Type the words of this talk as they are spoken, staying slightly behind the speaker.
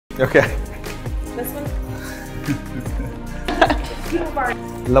Okay. This one?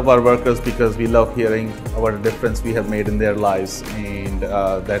 Love our workers because we love hearing what a difference we have made in their lives, and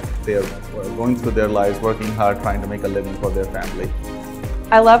that they're going through their lives, working hard, trying to make a living for their family.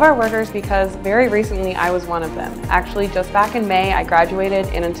 I love our workers because very recently I was one of them. Actually, just back in May, I graduated,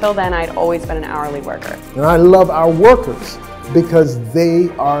 and until then, I'd always been an hourly worker. And I love our workers because they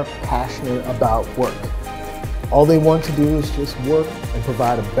are passionate about work. All they want to do is just work and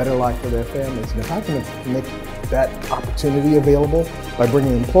provide a better life for their families. And if I can make that opportunity available by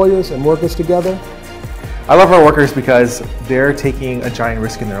bringing employers and workers together. I love our workers because they're taking a giant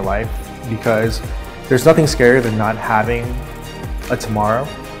risk in their life, because there's nothing scarier than not having a tomorrow,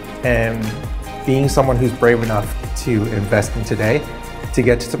 and being someone who's brave enough to invest in today to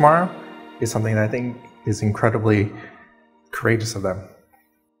get to tomorrow is something that I think is incredibly courageous of them.